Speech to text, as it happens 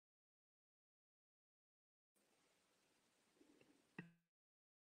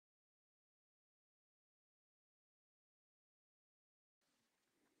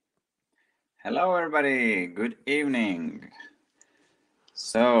Hello, everybody. Good evening.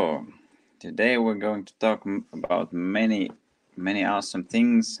 So, today we're going to talk about many awesome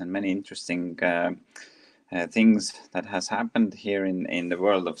things and many interesting things that has happened here in the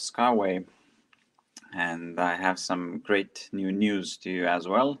world of SkyWay. And I have some great new news to you as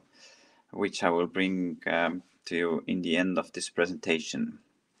well, which I will bring to you in the end of this presentation.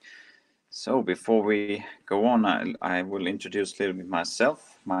 So before we go on, I will introduce a little bit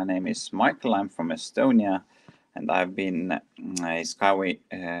myself. My name is Mihkel. I'm from Estonia, and I've been a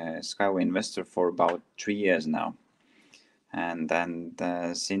SkyWay investor for about 3 years now. And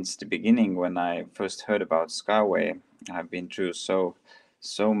since the beginning, when I first heard about SkyWay, I've been through so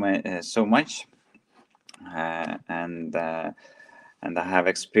much, and I have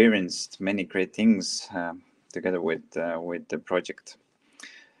experienced many great things together with the project.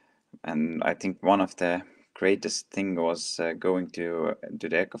 And I think one of the greatest thing was going to the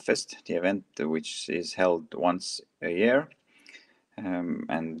EcoFest, the event which is held once a year.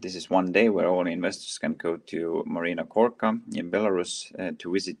 And this is one day where all investors can go to Marina Gorka in Belarus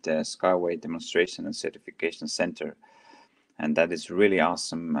to visit the SkyWay demonstration and certification center. And that is really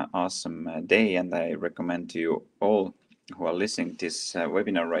awesome day. And I recommend to you all who are listening to this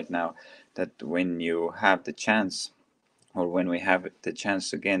webinar right now that when you have the chance, or when we have the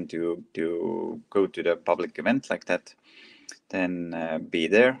chance again to go to the public event like that, then be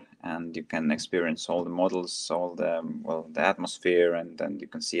there and you can experience all the models, all the atmosphere, and then you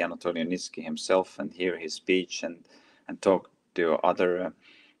can see Anatolий Юницкий himself and hear his speech and talk to other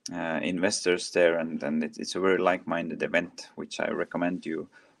investors there, and it's a very like-minded event which I recommend you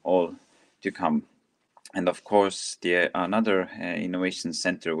all to come. And of course, another innovation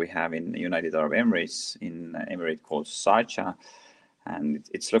center we have in the United Arab Emirates, in Emirate called Sharjah, and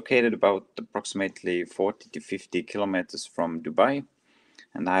it's located about approximately 40 to 50 kilometers from Dubai.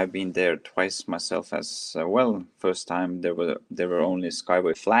 And I've been there twice myself as well. First time there were only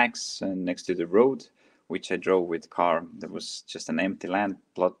SkyWay flags next to the road, which I drove with car. There was just an empty land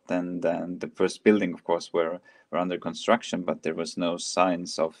plot, and the first building, of course, were under construction, but there was no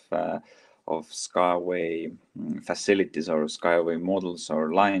signs of SkyWay facilities or SkyWay models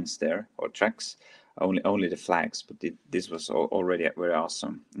or lines there or tracks, only the flags. But this was already very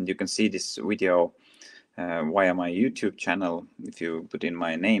awesome. And you can see this video via my YouTube channel. If you put in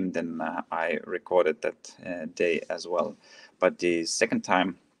my name, then I recorded that day as well. But the second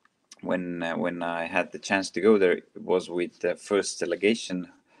time when I had the chance to go there, it was with the first delegation,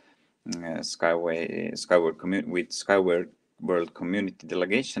 SkyWay with SkyWay World Community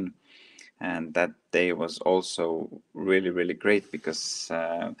Delegation. And that day was also really great because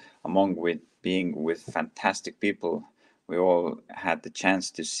being with fantastic people, we all had the chance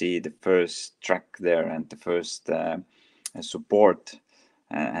to see the first track there and the first support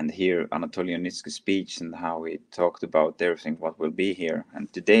and hear Anatolий Юницкий's speech and how he talked about everything what will be here.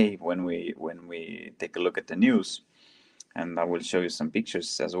 And today, when we take a look at the news, and I will show you some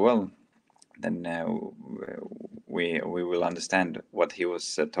pictures as well, then we will understand what he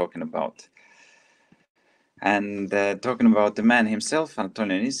was talking about. And talking about the man himself,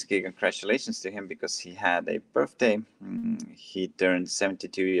 Anatolий Юницкий, congratulations to him because he had a birthday. He turned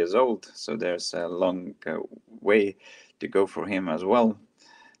 72 years old, so there's a long way to go for him as well.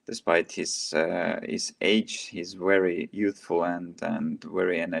 Despite his age, he's very youthful and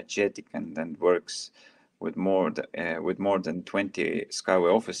very energetic, and works with more than 20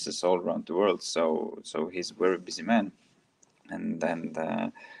 SkyWay offices all around the world. So he's a very busy man,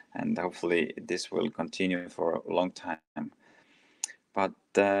 and hopefully this will continue for a long time. But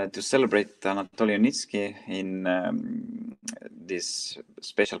to celebrate Anatolий Юницкий, in these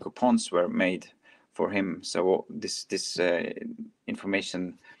special coupons were made for him. So this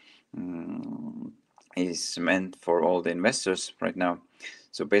information is meant for all the investors right now.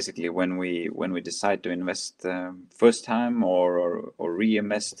 So basically, when we decide to invest first time or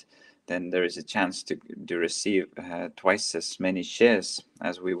reinvest, then there is a chance to receive twice as many shares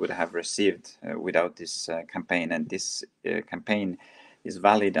as we would have received without this campaign. And this campaign is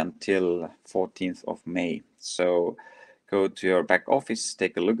valid until 14th of May. So go to your back office,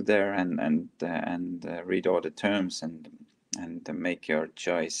 take a look there, and read all the terms and make your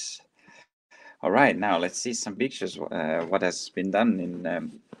choice. All right, now let's see some pictures. What has been done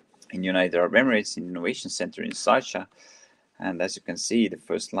in United Arab Emirates, in Innovation Center in Sharjah. And as you can see, the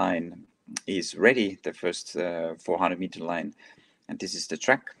first line is ready, the first 400-meter line. And this is the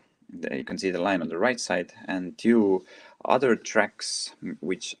track. You can see the line on the right side, and two other tracks,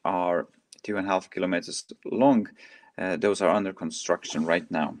 which are 2.5 kilometers long. Those are under construction right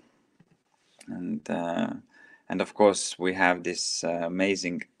now. And And of course, we have this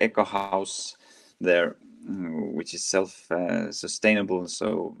amazing eco house there, which is self-sustainable.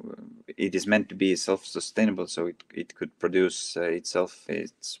 So it is meant to be self-sustainable. So it could produce itself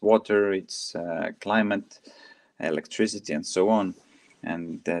its water, its climate, electricity, and so on.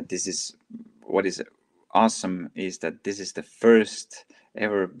 And this is what is awesome, is that this is the first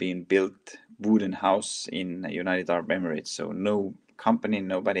ever being built wooden house in United Arab Emirates. So no company,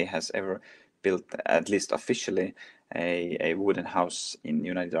 nobody has ever built, at least officially, a wooden house in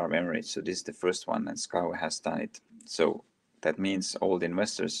United Arab Emirates. So this is the first one, and SkyWay has done it. So that means all the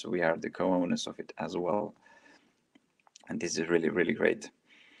investors, we are the co-owners of it as well. And this is really, really great.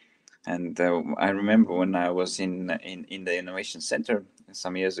 And I remember when I was in the innovation center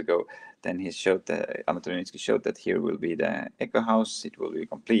some years ago, then he showed Anatolий Юницкий showed that here will be the eco house. It will be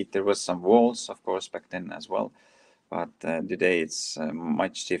complete. There was some walls, of course, back then as well, but today it's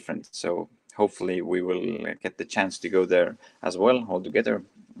much different. So hopefully we will get the chance to go there as well, all together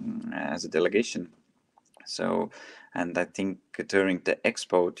as a delegation. So, and I think during the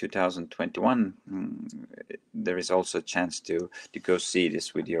Expo 2021, there is also a chance to go see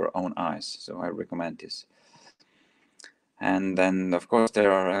this with your own eyes. So I recommend this. And then, of course,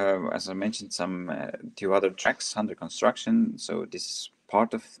 there are, as I mentioned, some 2 other tracks under construction. So this is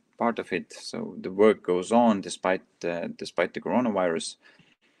part of it. So the work goes on despite the coronavirus.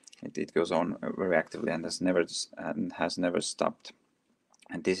 It goes on very actively and has never stopped.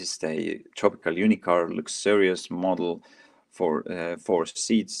 And this is the tropical unicar luxurious model for 4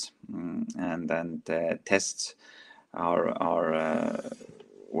 seats, and then the tests are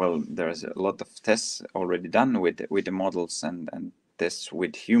well, there's a lot of tests already done with the models, and tests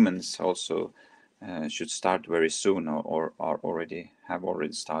with humans also should start very soon, or have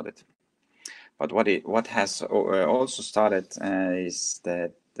already started. But what has also started is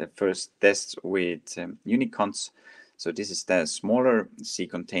the first test with Unicons. So this is the smaller sea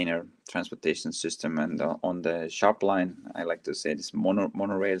container transportation system, and on the sharp line, I like to say this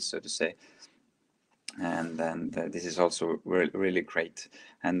monorail, so to say. And then this is also really great.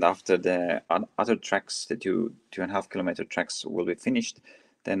 And after the other tracks, the 2.5 kilometer tracks will be finished,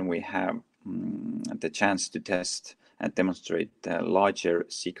 then we have the chance to test and demonstrate larger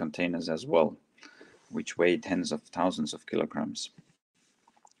sea containers as well, which weigh tens of thousands of kilograms.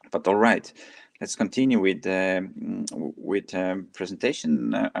 But all right, let's continue with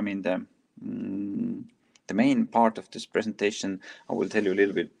presentation. I mean, the main part of this presentation, I will tell you a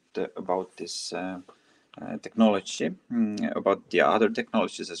little bit about this technology, about the other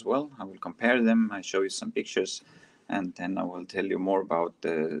technologies as well. I will compare them. I show you some pictures, and then I will tell you more about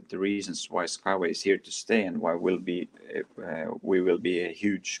the reasons why SkyWay is here to stay, and why we will be a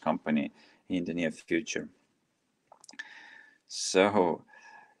huge company in the near future. So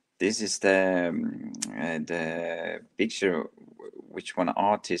this is the picture which one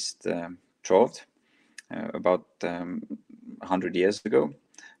artist drew about 100 years ago.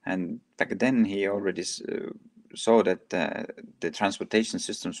 And back then he already saw that the transportation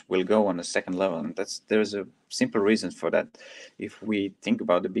systems will go on a second level, and there's a simple reason for that. If we think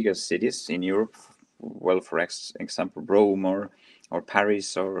about the biggest cities in Europe, well, for example, Rome or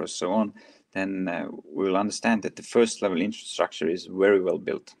Paris or so on, then we will understand that the first level infrastructure is very well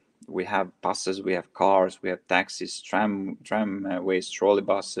built. We have buses, we have cars, we have taxis, tramways, trolley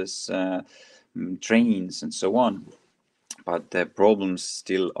buses, trains, and so on. But the problems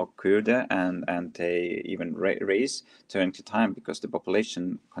still occur there, and they even raise during the time, because the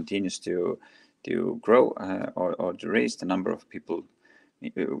population continues to grow, or to raise. The number of people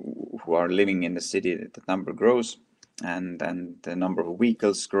who are living in the city, the number grows, and the number of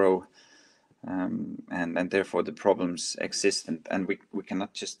vehicles grow, and therefore the problems exist, and we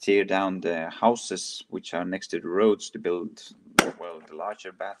cannot just tear down the houses which are next to the roads to build, well, the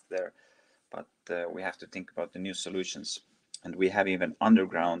larger path there, but we have to think about the new solutions. And we have even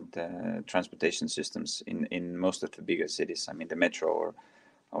underground transportation systems in most of the bigger cities. I mean, the metro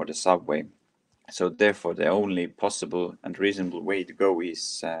or the subway. So therefore, the only possible and reasonable way to go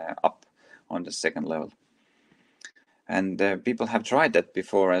is up on the second level. And people have tried that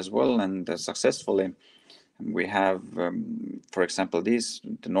before as well, and successfully. We have, for example, the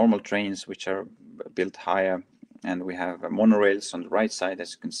normal trains, which are built higher, and we have monorails on the right side,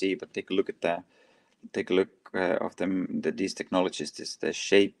 as you can see. But take a look of them, these technologies, the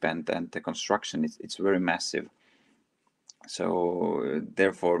shape and the construction, it's very massive. So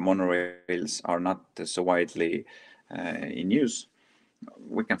therefore monorails are not so widely in use.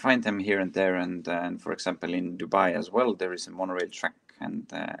 We can find them here and there, and for example in Dubai as well, there is a monorail track, and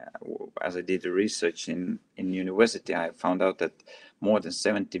as I did the research in university, I found out that more than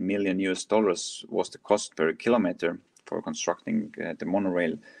 $70 million was the cost per kilometer for constructing the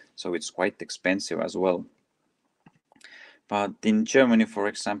monorail. So it's quite expensive as well. But in Germany, for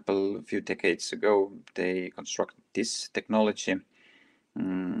example, a few decades ago, they constructed this technology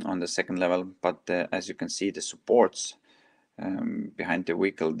on the second level. But as you can see, the supports behind the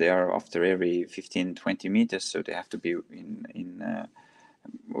vehicle, they are after every 15-20 meters, so they have to be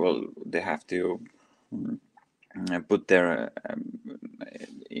they have to put their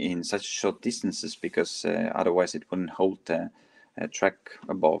in such short distances, because otherwise it wouldn't hold the track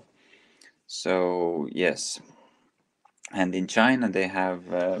above. So yes, and in China they have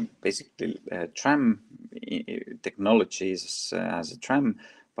basically tram technologies as a tram,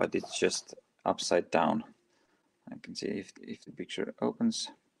 but it's just upside down. I can see if the picture opens.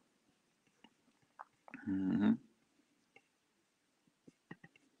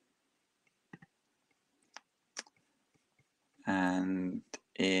 And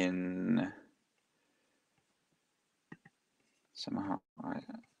in somehow,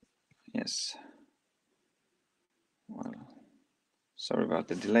 yes, well, sorry about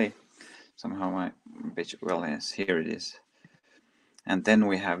the delay. Somehow my page, well, yes, here it is. And then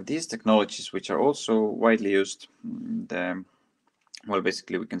we have these technologies, which are also widely used. Well,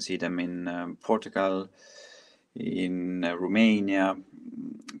 basically we can see them in Portugal, in Romania,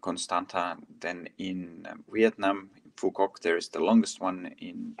 Constanta, then in Vietnam, Phuoc, there is the longest one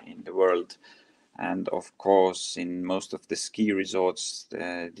in the world. And of course, in most of the ski resorts,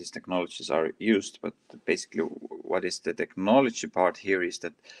 these technologies are used. But basically, what is the technology part here is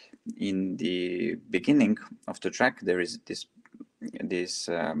that in the beginning of the track, there is these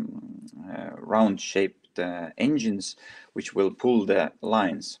round-shaped engines which will pull the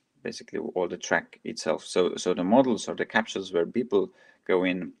lines, basically, or the track itself. So the models or the capsules where people go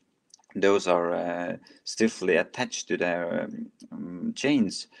in, those are stiffly attached to the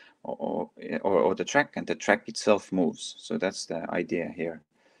chains or the track, and the track itself moves. So that's the idea here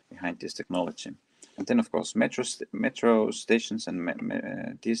behind this technology. And then, of course, metro stations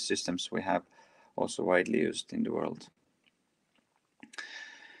and these systems we have also widely used in the world.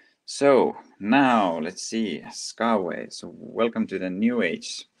 So now let's see, SkyWay. So welcome to the new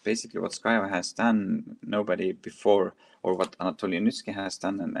age. Basically what SkyWay has done, nobody before, or what Anatolий Юницкий has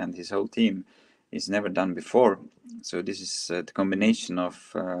done and his whole team is never done before. So this is the combination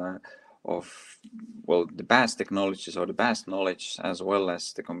of well, the past technologies or the past knowledge, as well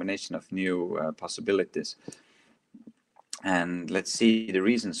as the combination of new possibilities. And let's see the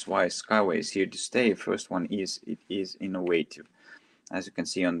reasons why SkyWay is here to stay. First one is it is innovative. As you can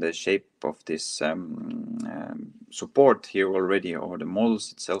see on the shape of this support here already, or the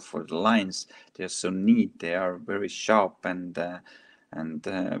models itself, or the lines, they are so neat, they are very sharp, and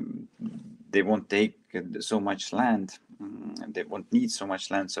they won't take so much land, they won't need so much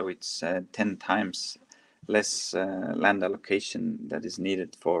land, so it's 10 times less land allocation that is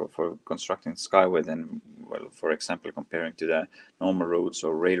needed for constructing SkyWay than, well, for example, comparing to the normal roads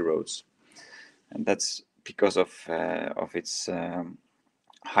or railroads. And that's because of its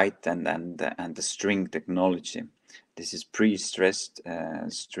height and the string technology. This is pre-stressed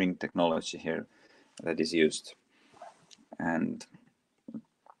string technology here that is used. And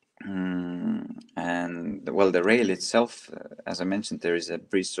well, the rail itself, as I mentioned, there is a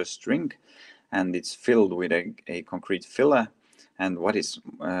pre-stressed string, and it's filled with a concrete filler. And what is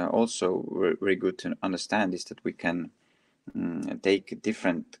also very good to understand is that we can take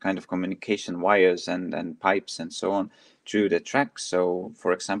different kind of communication wires and pipes and so on through the track. So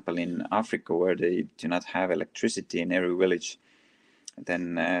for example, in Africa, where they do not have electricity in every village,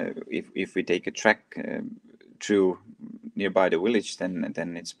 then if we take a track through nearby the village,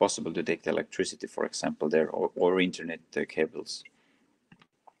 then it's possible to take the electricity, for example, there, or internet cables.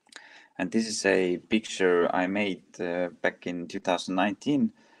 And this is a picture I made back in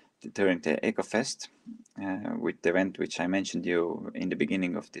 2019 during the EcoFest, with the event which I mentioned you in the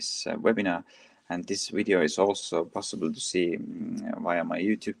beginning of this webinar. And this video is also possible to see via my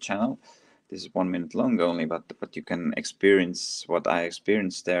YouTube channel. This is 1 minute long only, but you can experience what I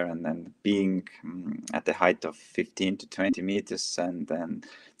experienced there, and then being at the height of 15 to 20 meters, and then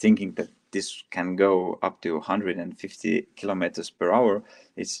thinking that this can go up to 150 kilometers per hour.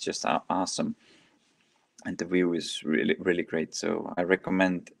 It's just awesome, and the view is really, really great. So I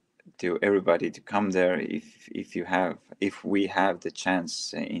recommend to everybody to come there if we have the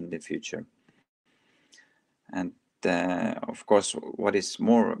chance in the future. And of course, what is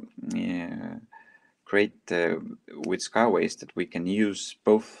more great with SkyWay is that we can use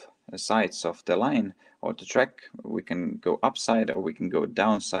both sides of the line or the track. We can go upside or we can go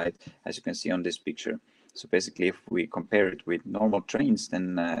downside, as you can see on this picture. So basically, if we compare it with normal trains,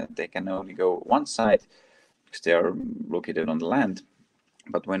 then they can only go one side because they are located on the land.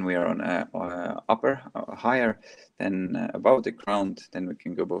 But when we are on higher than above the ground, then we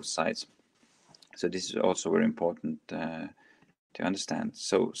can go both sides. So this is also very important to understand.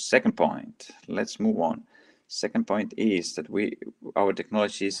 So second point, let's move on. Second point is that our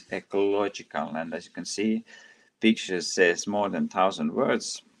technology is ecological, and as you can see, picture says more than 1,000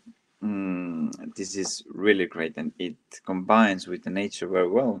 words. This is really great, and it combines with the nature very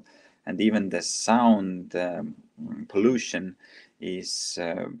well. And even the sound pollution is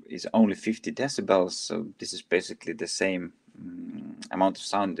only 50 decibels. So this is basically the same amount of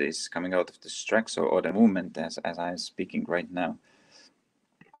sound is coming out of the tracks or the movement as I'm speaking right now.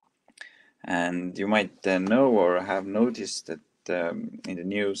 And you might know or have noticed that in the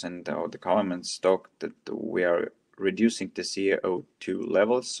news and the government's talk that we are reducing the CO2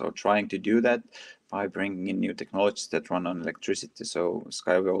 levels, or trying to do that by bringing in new technologies that run on electricity. So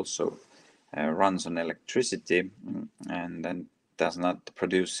SkyWay also runs on electricity and then does not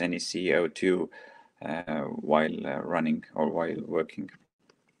produce any CO2 while running or while working.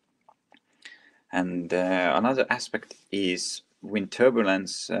 And another aspect is wind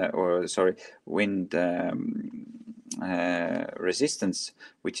turbulence, wind resistance,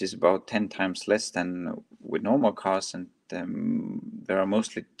 which is about 10 times less than with normal cars. And there are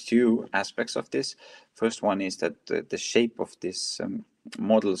mostly two aspects of this. First one is that the shape of these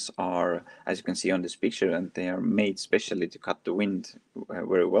models are, as you can see on this picture, and they are made specially to cut the wind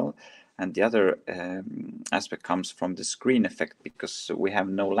very well. And the other aspect comes from the screen effect, because we have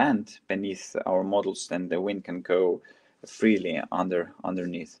no land beneath our models, then the wind can go freely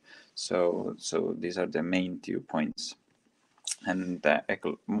underneath. So these are the main 2 points. And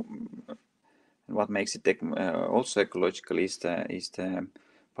what makes it also ecological is the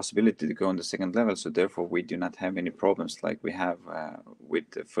possibility to go on the second level. So therefore, we do not have any problems like we have with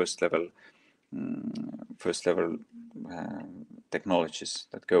the first level technologies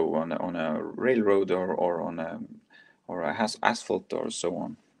that go on a railroad or on asphalt or so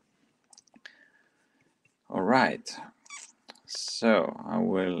on. All right. So I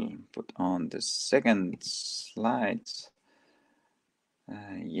will put on the second slides.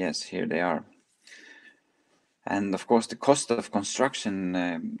 Yes, here they are. And of course, the cost of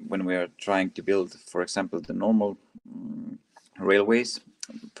construction when we are trying to build, for example, the normal railways.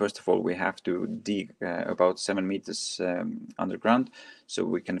 First of all, we have to dig about 7 meters underground, so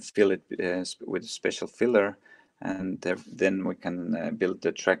we can fill it with a special filler, and then we can build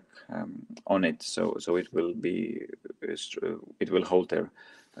the track on it. So it will hold there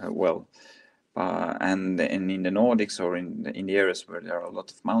well. And in the Nordics or in the areas where there are a lot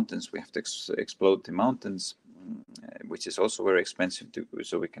of mountains, we have to explode the mountains, which is also very expensive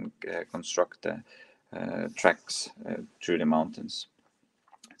so we can construct tracks through the mountains.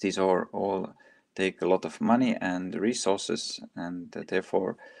 These all take a lot of money and resources, and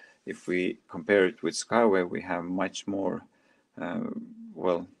therefore, if we compare it with SkyWay, we have much more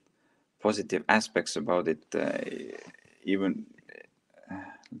positive aspects about it. Even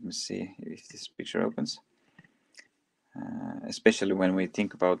let me see if this picture opens. Especially when we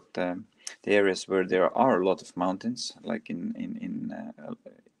think about the areas where there are a lot of mountains, like in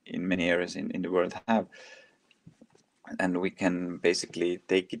many areas in the world have, and we can basically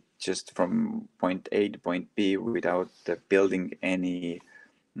take it just from point A to point B without building any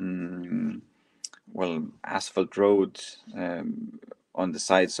asphalt roads on the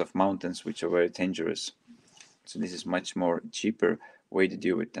sides of mountains, which are very dangerous. So this is much more cheaper way to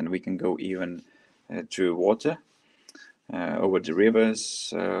do it, and we can go even through water, over the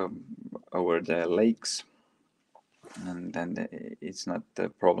rivers, over the lakes, and then it's not a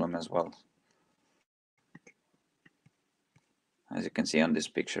problem as well, as you can see on this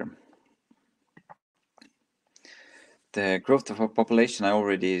picture. The growth of our population I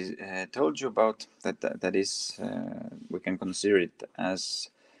already told you about. That is, we can consider it as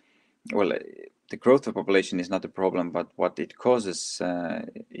well. The growth of population is not a problem, but what it causes,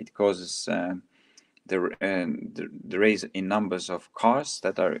 the rise in numbers of cars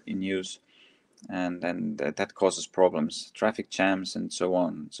that are in use, and that causes problems, traffic jams, and so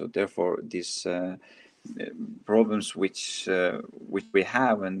on. So therefore, these problems which we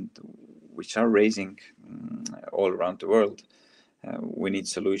have and which are raising all around the world, we need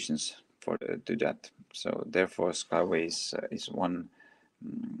solutions to that. So therefore, SkyWay is one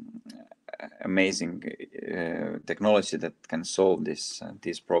amazing technology that can solve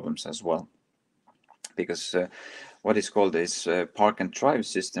these problems as well. because what is called this park and drive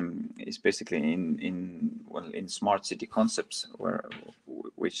system is basically in smart city concepts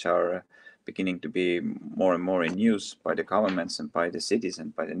which are beginning to be more and more in use by the governments and by the cities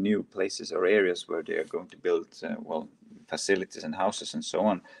and by the new places or areas where they are going to build facilities and houses and so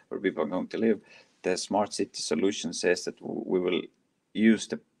on, where people are going to live. The smart city solution says that we will use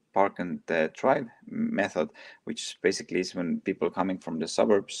the park and drive method, which basically is when people coming from the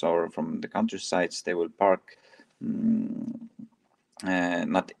suburbs or from the countrysides, they will park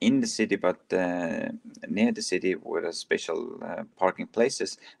not in the city but near the city with a special parking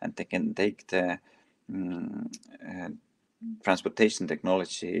places, and they can take the transportation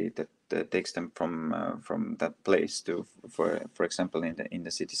technology that takes them from that place to for example in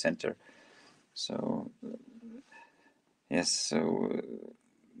the city center. So yes, so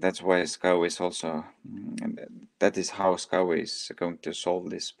that's why SkyWay is also that is how SkyWay is going to solve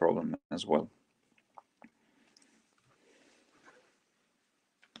this problem as well.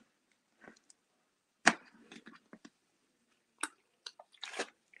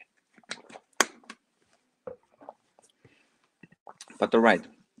 But all right,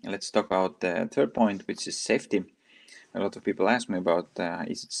 let's talk about the third point, which is safety. A lot of people ask me about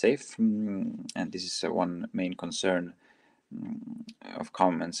is it safe, and this is one main concern of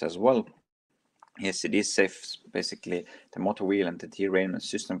comments as well. Yes, it is safe. Basically, the motor wheel and the derailment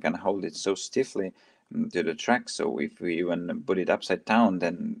system can hold it so stiffly to the track. So if we even put it upside down,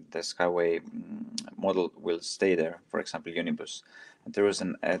 then the SkyWay model will stay there. For example, Unibus. There was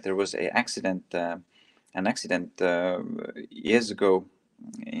an accident years ago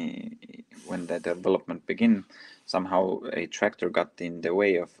when the development began. Somehow a tractor got in the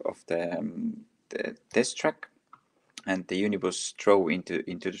way of the test track, and the Unibus drove into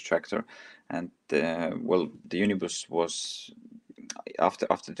the tractor. And the Unibus was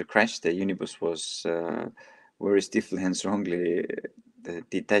after the crash, the Unibus was very stiffly and strongly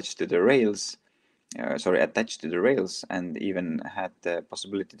attached to the rails, and even had the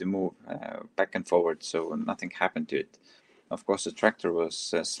possibility to move back and forward, so nothing happened to it. Of course, the tractor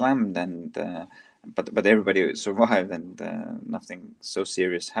was slammed, and but everybody survived, and nothing so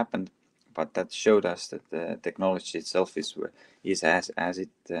serious happened. But that showed us that the technology itself is as it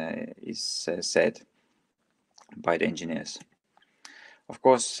is said by the engineers. Of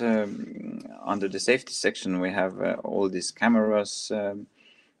course, under the safety section, we have all these cameras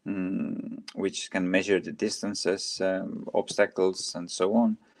which can measure the distances, obstacles, and so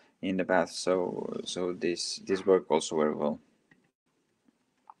on in the path. So this work also very well.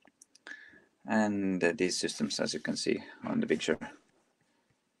 And these systems, as you can see on the picture.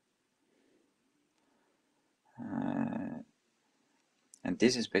 And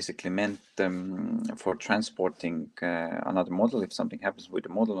this is basically meant for transporting another model. If something happens with the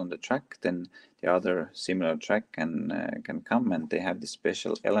model on the track, then the other similar track can come, and they have the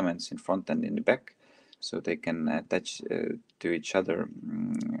special elements in front and in the back, so they can attach to each other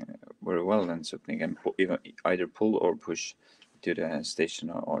very well, and so they can either pull or push to the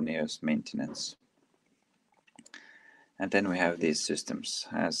station or nearest maintenance. And then we have these systems,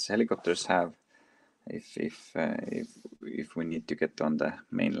 as helicopters have, if we need to get on the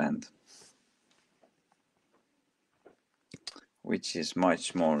mainland, which is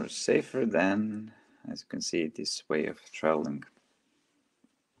much more safer than, as you can see, this way of traveling.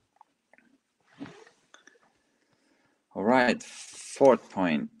 All right, fourth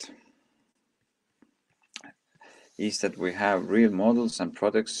point is that we have real models and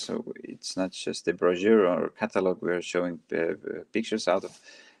products, so it's not just a brochure or catalog we're showing pictures out of,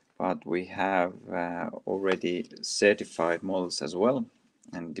 but we have already certified models as well,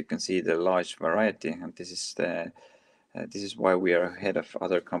 and you can see the large variety. And this is why we are ahead of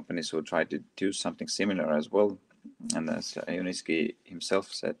other companies who try to do something similar as well. And as Юницкий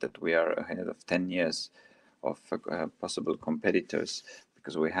himself said, that we are ahead of 10 years of possible competitors,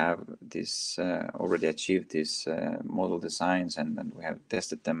 because we have this already achieved these model designs, and we have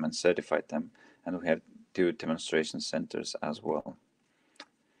tested them and certified them, and we have 2 demonstration centers as well.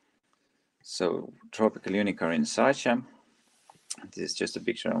 So tropical unicorn in Sacha. This is just a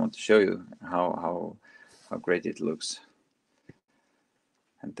picture I want to show you how great it looks.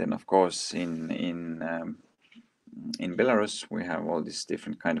 And then of course in Belarus we have all these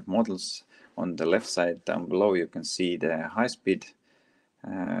different kind of models. On the left side down below you can see the high-speed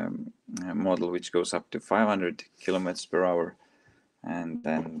model, which goes up to 500 kilometers per hour, and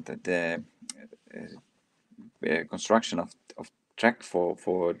then the construction of track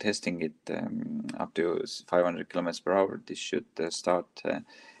for testing it up to 500 kilometers per hour. This should start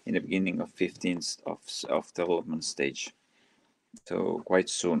in the beginning of 15th of development stage, so quite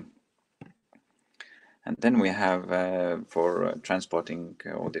soon. And then we have for transporting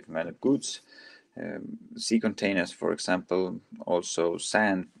all different kind of goods, sea containers, for example, also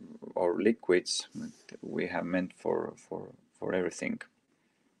sand or liquids. We have meant for everything.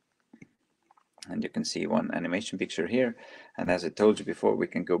 And you can see one animation picture here. And as I told you before, we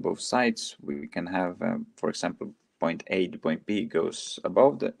can go both sides. We can have, for example, point A to point B goes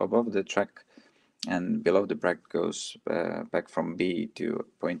above the track, and below the track goes back from B to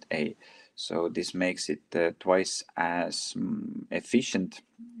point A. So this makes it twice as efficient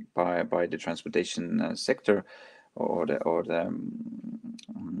by the transportation sector or the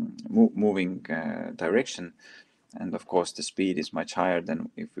moving direction. And of course, the speed is much higher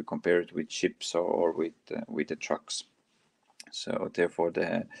than if we compare it with ships or with the trucks. So therefore,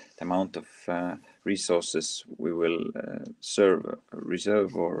 the amount of resources we will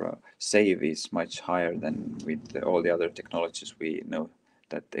reserve or save is much higher than with all the other technologies we know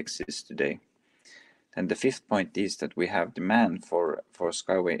that exist today. And the fifth point is that we have demand for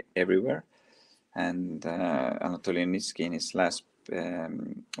SkyWay everywhere. And Anatolий Юницкий in his last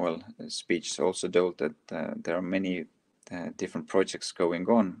speech also told that there are many different projects going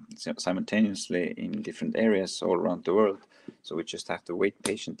on simultaneously in different areas all around the world. So we just have to wait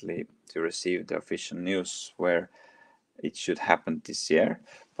patiently to receive the official news where it should happen this year.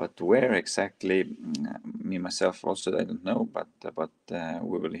 But where exactly, me myself also I don't know, but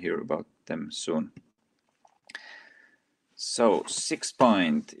we will hear about them soon. So 6th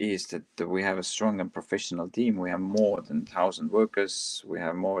point is that we have a strong and professional team. We have more than 1,000 workers. We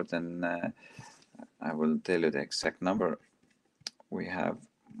have more than, I will tell you the exact number. We have,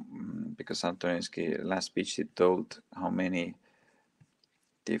 because Anatolий Юницкий last speech he told how many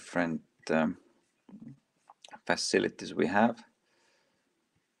different facilities we have.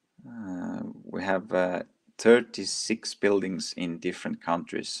 We have 36 buildings in different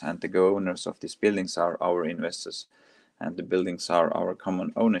countries, and the owners of these buildings are our investors. And the buildings are our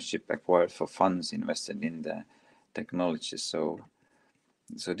common ownership acquired for funds invested in the technology. So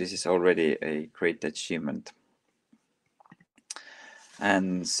this is already a great achievement.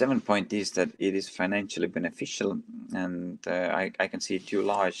 And 7th point is that it is financially beneficial. And I can see two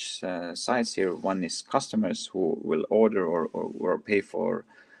large sides here. One is customers who will order or pay for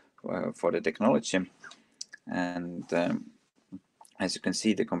the technology. And as you can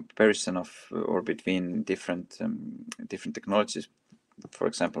see, the comparison of or between different technologies. For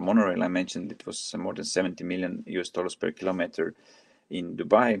example, monorail, I mentioned it was more than $70 million per kilometer in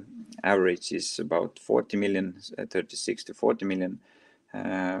Dubai. Average is about 40 million, 36 to 40 million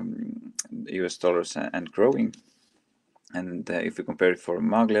US dollars and growing. And if we compare it for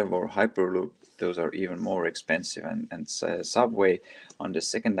maglev or hyperloop, those are even more expensive. And subway on the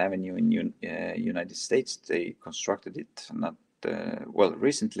 2nd Avenue in United States, they constructed it not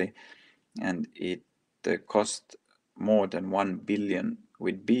recently, and it cost more than 1 billion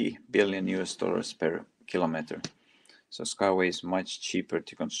with billion US dollars per kilometer. So SkyWay is much cheaper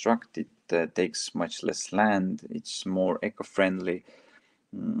to construct. It takes much less land. It's more eco-friendly.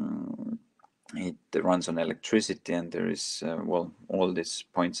 It runs on electricity, and there is all these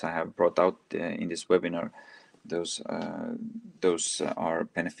points I have brought out in this webinar. Those are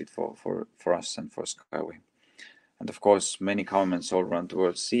benefit for us and for SkyWay. And of course, many governments all around the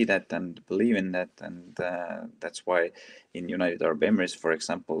world see that and believe in that, and that's why in United Arab Emirates, for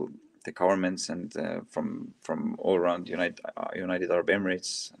example, the governments and from all around United Arab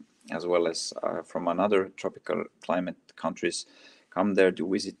Emirates, as well as from another tropical climate countries, come there to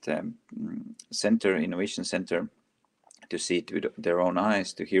visit innovation center, to see it with their own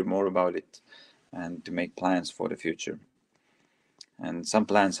eyes, to hear more about it, and to make plans for the future. And some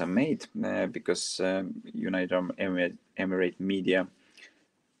plans are made because United Arab Emirates media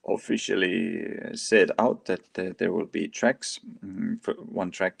officially said out that there will be tracks. One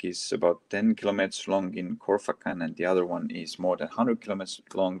track is about 10 kilometers long in Korfakan, and the other one is more than 100 kilometers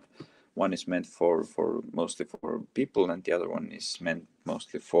long. One is meant for mostly for people, and the other one is meant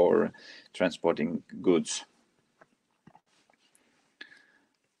mostly for transporting goods.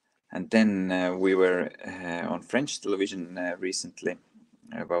 And then we were on French television recently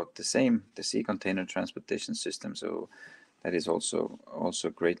about the sea container transportation system. So that is also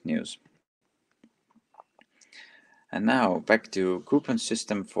great news. And now back to coupon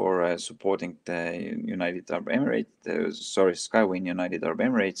system for supporting the SkyWay in United Arab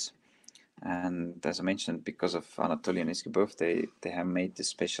Emirates. And as I mentioned, because of Anatolий Юницкий's birthday, they have made this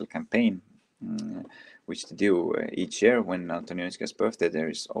special campaign, which they do each year when Anatolий Юницкий's birthday. There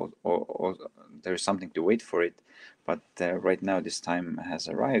is something to wait for it, but right now this time has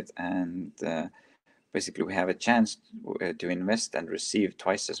arrived, and basically we have a chance to invest and receive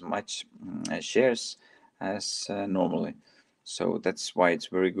twice as much shares as normally. So that's why it's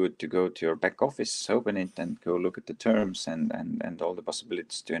very good to go to your back office, open it, and go look at the terms and all the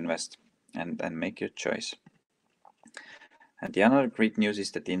possibilities to invest and make your choice. And the other great news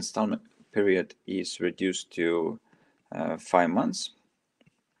is that the installment period is reduced to 5 months,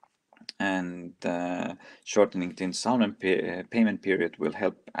 and shortening the installment payment period will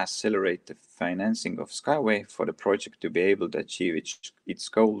help accelerate the financing of SkyWay for the project to be able to achieve its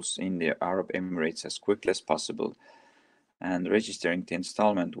goals in the Arab Emirates as quickly as possible. And registering the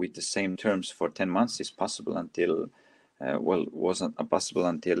installment with the same terms for 10 months is possible until, wasn't possible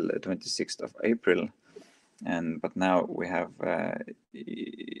until 26th of April. But now we have,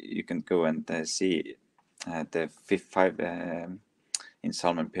 you can go and see the 5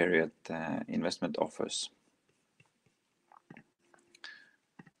 installment period investment offers.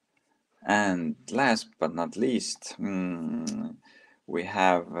 And last but not least, we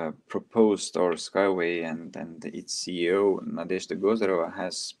have proposed, or SkyWay and its CEO, Nadezhda Gozdarova,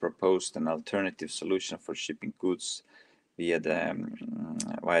 has proposed an alternative solution for shipping goods via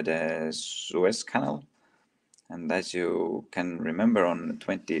the Suez Canal. And as you can remember, on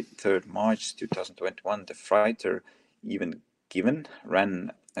 23rd March 2021, the freighter Given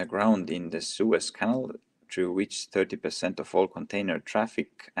ran aground in the Suez Canal, through which 30% of all container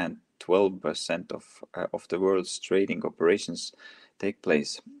traffic and 12% of the world's trading operations take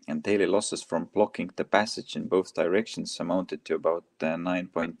place, and daily losses from blocking the passage in both directions amounted to about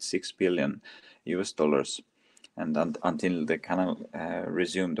 $9.6 billion. And until the canal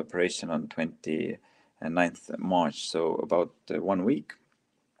resumed operation on 29th March, so about 1 week,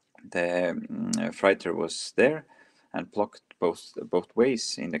 the freighter was there and blocked both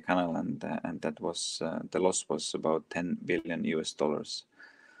ways in the canal, and that was the loss was about $10 billion.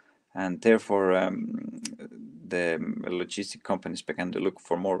 And therefore, the logistic companies began to look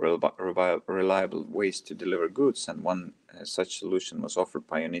for more reliable ways to deliver goods, and one such solution was offered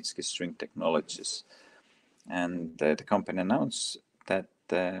by Юницкий String Technologies. And the company announced that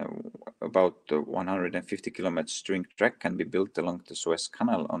about 150 kilometer string track can be built along the Suez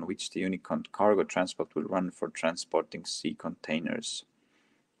Canal, on which the Unicon cargo transport will run for transporting sea containers.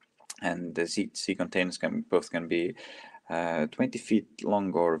 And the sea containers can be 20 feet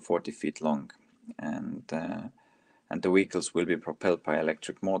long or 40 feet long, and the vehicles will be propelled by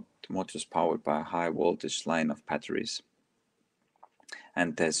electric motors powered by a high voltage line of batteries.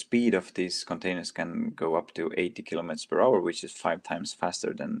 And the speed of these containers can go up to 80 kilometers per hour, which is 5 times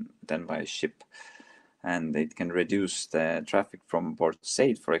faster than by ship. And it can reduce the traffic from Port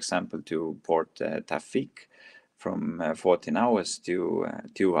Said, for example, to Port Tawfiq from 14 hours to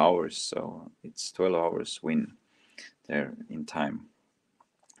 2 hours. So it's 12 hours win there in time.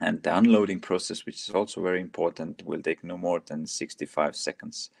 And the unloading process, which is also very important, will take no more than 65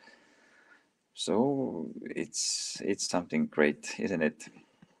 seconds. So it's something great, isn't it?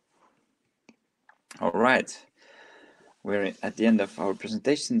 All right, we're at the end of our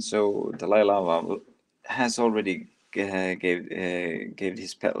presentation. So Dalai Lama has already gave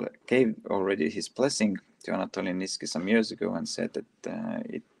already his blessing to Anatolий Eduardovich some years ago, and said that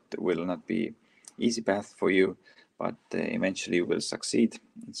it will not be easy path for you, but eventually you will succeed.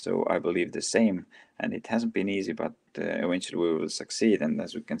 So I believe the same, and it hasn't been easy, but eventually we will succeed. And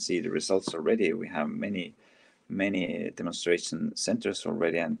as we can see the results already, we have many demonstration centers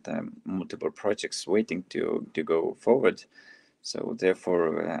already, and multiple projects waiting to go forward. So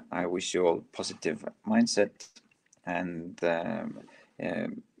therefore, I wish you all positive mindset and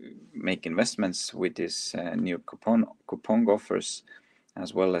make investments with this new coupon offers,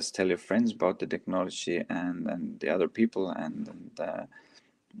 as well as tell your friends about the technology and the other people,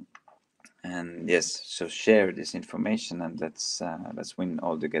 and yes, so share this information, and let's win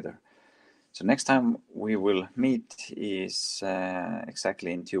all together. So next time we will meet is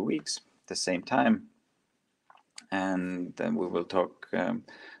exactly in 2 weeks, the same time, and then we will talk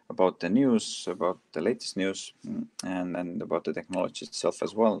about the news, about the latest news, and about the technology itself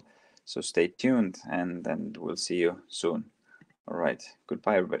as well. So stay tuned, and we'll see you soon. All right,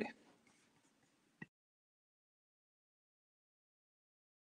 goodbye everybody.